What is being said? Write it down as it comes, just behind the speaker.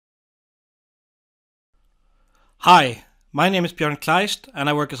Hi, my name is Björn Kleist and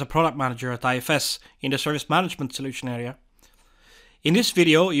I work as a product manager at IFS in the service management solution area. In this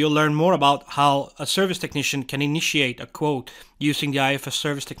video, you'll learn more about how a service technician can initiate a quote using the IFS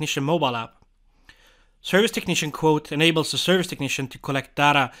Service Technician mobile app. Service Technician Quote enables the service technician to collect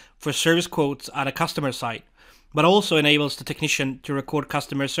data for service quotes at a customer site, but also enables the technician to record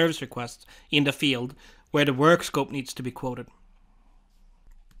customer service requests in the field where the work scope needs to be quoted.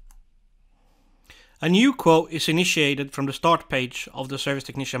 A new quote is initiated from the start page of the Service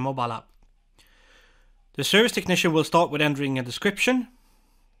Technician mobile app. The service technician will start with entering a description,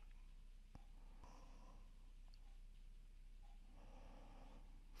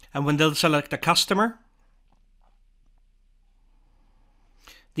 and when they'll select a customer,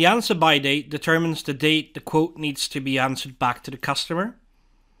 the answer by date determines the date the quote needs to be answered back to the customer.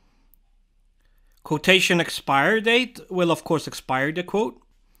 Quotation expire date will of course expire the quote,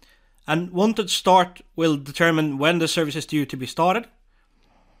 and wanted start will determine when the service is due to be started,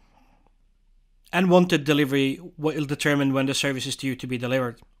 and wanted delivery will determine when the service is due to be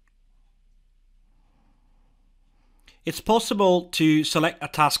delivered. It's possible to select a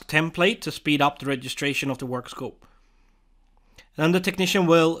task template to speed up the registration of the work scope. Then the technician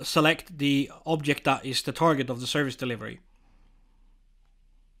will select the object that is the target of the service delivery.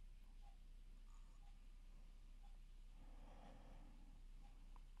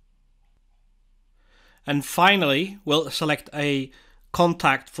 And finally, we'll select a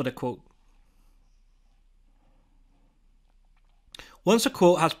contact for the quote. Once a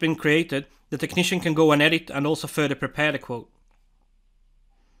quote has been created, the technician can go and edit and also further prepare the quote.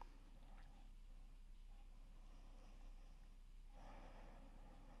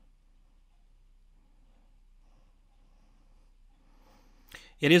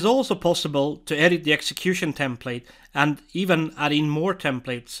 It is also possible to edit the execution template and even add in more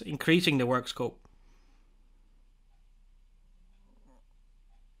templates, increasing the work scope.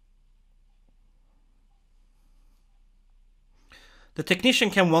 The technician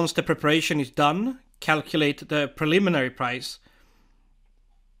can, once the preparation is done, calculate the preliminary price.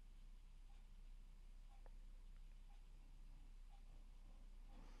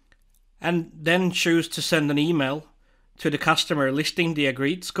 And then choose to send an email to the customer listing the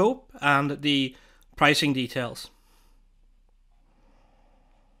agreed scope and the pricing details.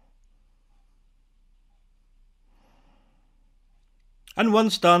 And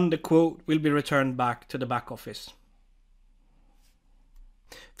once done, the quote will be returned back to the back office.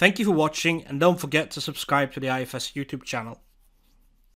 Thank you for watching, and don't forget to subscribe to the IFS YouTube channel.